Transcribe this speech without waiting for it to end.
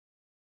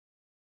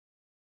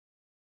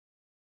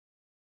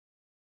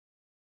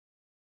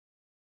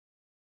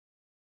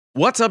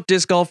What's up,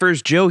 disc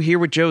golfers? Joe here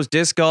with Joe's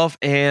Disc Golf,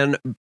 and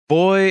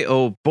boy,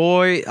 oh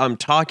boy, I'm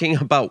talking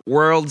about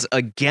Worlds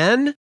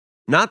again.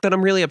 Not that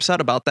I'm really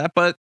upset about that,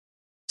 but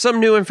some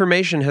new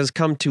information has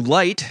come to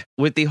light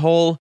with the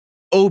whole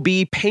OB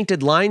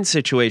painted line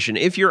situation.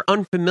 If you're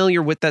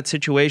unfamiliar with that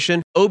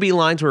situation, OB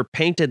lines were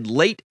painted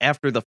late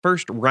after the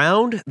first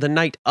round, the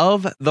night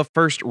of the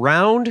first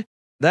round.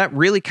 That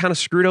really kind of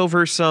screwed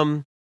over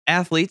some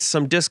athletes,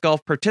 some disc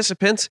golf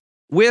participants,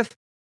 with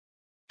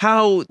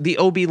how the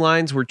OB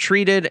lines were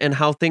treated and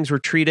how things were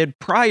treated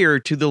prior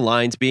to the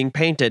lines being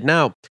painted.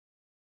 Now,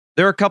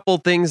 there are a couple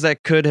things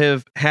that could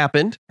have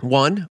happened.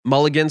 One,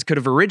 Mulligans could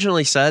have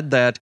originally said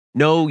that,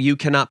 no, you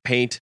cannot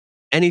paint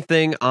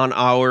anything on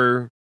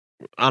our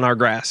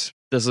grass.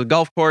 This is a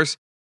golf course.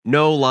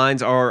 No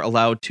lines are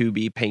allowed to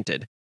be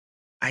painted.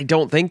 I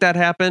don't think that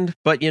happened,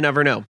 but you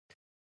never know.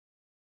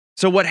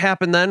 So what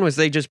happened then was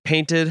they just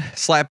painted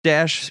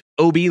slapdash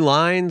OB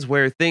lines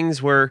where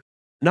things were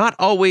not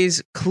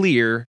always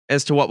clear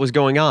as to what was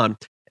going on.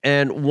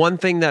 And one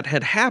thing that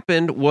had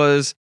happened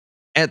was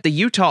at the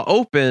Utah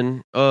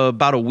Open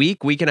about a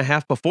week and a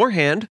half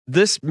beforehand,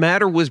 this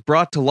matter was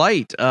brought to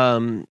light.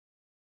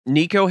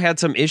 Nico had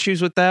some issues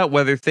with that,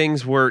 whether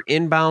things were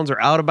inbounds or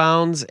out of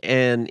bounds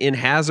and in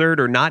hazard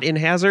or not in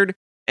hazard,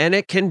 and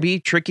it can be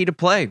tricky to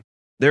play.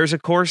 There's a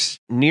course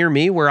near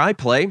me where I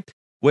play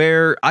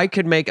where I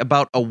could make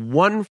about a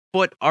 1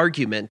 foot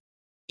argument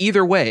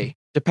either way,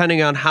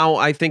 depending on how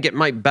I think it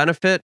might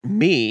benefit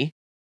me,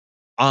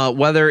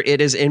 whether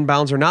it is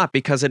inbounds or not,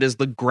 because it is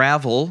the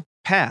gravel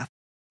path.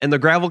 And the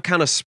gravel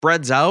kind of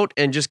spreads out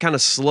and just kind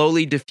of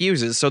slowly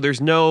diffuses. So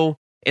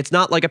it's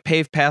not like a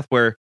paved path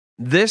where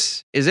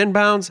this is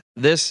inbounds,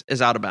 this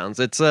is out of bounds.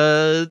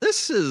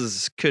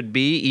 Could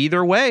be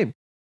either way.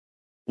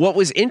 What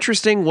was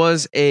interesting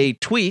was a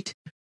tweet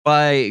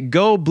by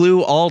Go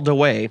Blue All the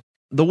Way.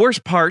 The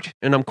worst part,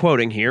 and I'm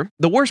quoting here,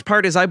 the worst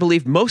part is I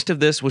believe most of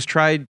this was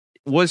tried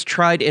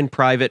in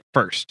private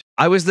first.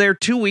 I was there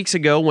 2 weeks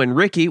ago when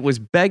Ricky was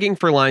begging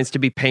for lines to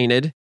be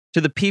painted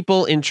to the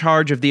people in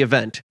charge of the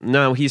event.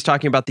 No, he's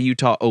talking about the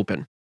Utah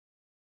Open.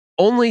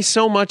 Only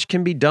so much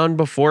can be done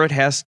before it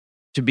has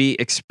to be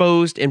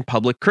exposed in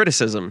public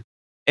criticism.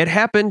 It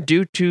happened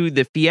due to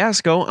the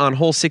fiasco on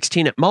hole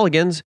 16 at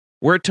Mulligans,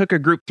 where it took a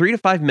group 3 to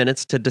 5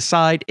 minutes to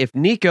decide if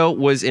Nico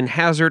was in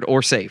hazard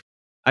or safe.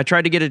 I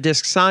tried to get a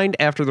disc signed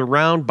after the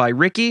round by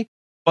Ricky,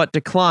 but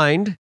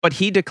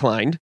he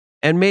declined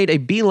and made a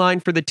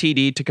beeline for the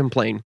TD to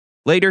complain.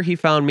 Later, he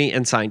found me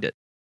and signed it.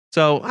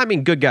 So,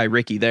 good guy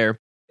Ricky there.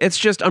 It's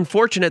just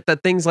unfortunate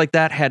that things like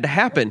that had to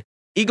happen.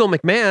 Eagle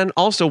McMahon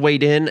also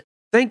weighed in.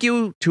 Thank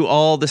you to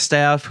all the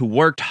staff who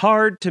worked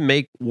hard to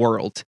make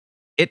Worlds.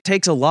 It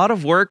takes a lot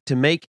of work to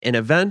make an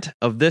event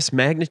of this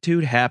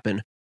magnitude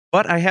happen.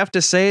 But I have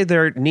to say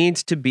there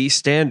needs to be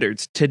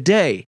standards.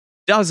 Today,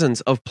 dozens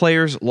of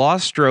players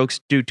lost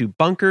strokes due to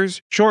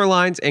bunkers,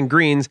 shorelines, and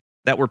greens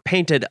that were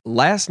painted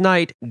last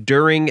night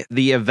during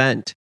the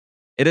event.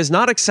 It is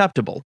not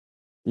acceptable.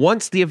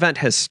 Once the event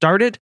has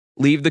started,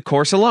 leave the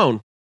course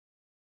alone.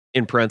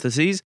 In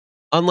parentheses,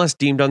 unless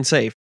deemed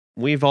unsafe.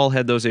 We've all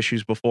had those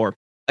issues before.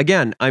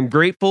 Again, I'm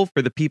grateful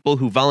for the people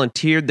who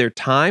volunteered their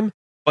time,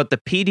 but the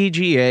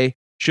PDGA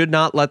should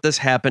not let this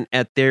happen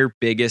at their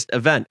biggest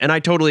event. And I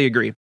totally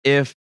agree.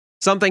 If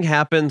something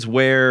happens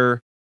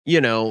where,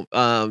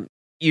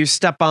 you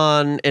step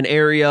on an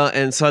area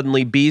and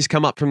suddenly bees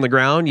come up from the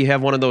ground, you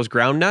have one of those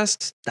ground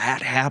nests,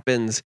 that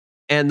happens.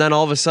 And then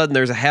all of a sudden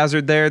there's a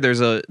hazard there.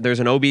 There's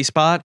an OB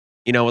spot,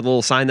 with a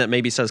little sign that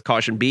maybe says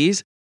caution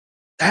bees.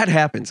 That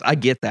happens. I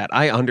get that.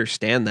 I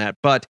understand that.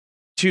 But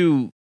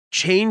to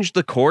change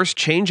the course,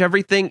 change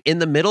everything in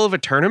the middle of a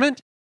tournament,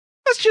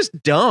 that's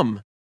just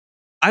dumb.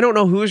 I don't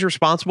know who is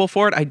responsible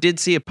for it. I did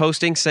see a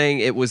posting saying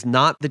it was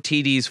not the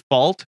TD's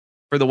fault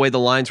for the way the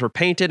lines were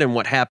painted and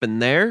what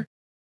happened there,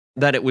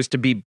 that it was to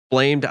be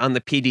blamed on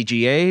the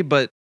PDGA.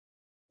 But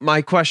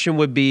my question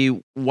would be,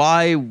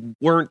 why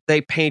weren't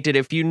they painted?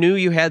 If you knew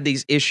you had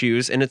these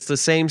issues, and it's the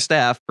same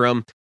staff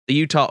from the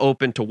Utah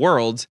Open to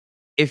Worlds,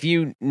 if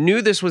you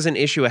knew this was an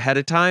issue ahead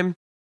of time,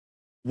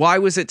 why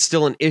was it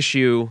still an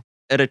issue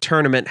at a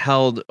tournament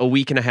held a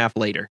week and a half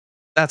later?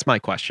 That's my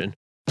question.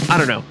 I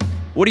don't know.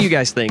 What do you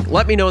guys think?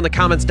 Let me know in the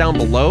comments down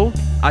below.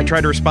 I try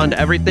to respond to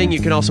everything.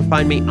 You can also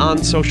find me on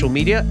social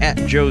media at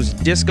Joe's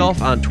Disc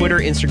Golf on Twitter,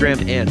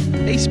 Instagram, and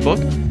Facebook.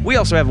 We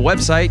also have a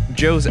website,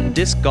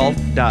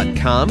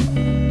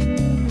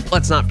 joesdiscgolf.com.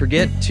 Let's not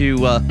forget to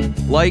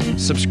like,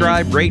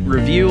 subscribe, rate,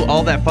 review,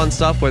 all that fun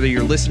stuff, whether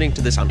you're listening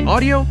to this on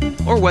audio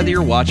or whether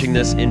you're watching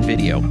this in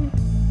video.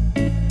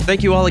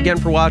 Thank you all again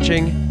for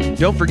watching.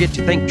 Don't forget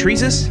to thank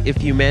Treesus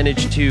if you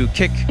manage to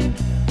kick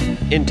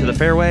into the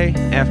fairway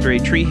after a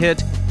tree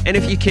hit. And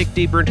if you kick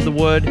deeper into the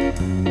wood,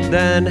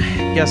 then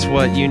guess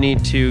what? You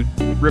need to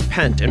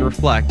repent and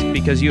reflect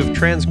because you have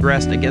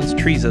transgressed against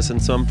Treesus in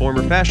some form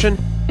or fashion,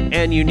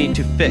 and you need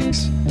to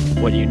fix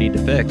what you need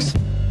to fix.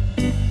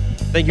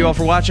 Thank you all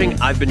for watching.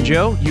 I've been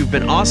Joe. You've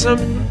been awesome.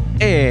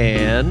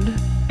 And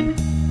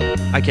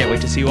I can't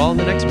wait to see you all in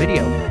the next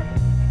video.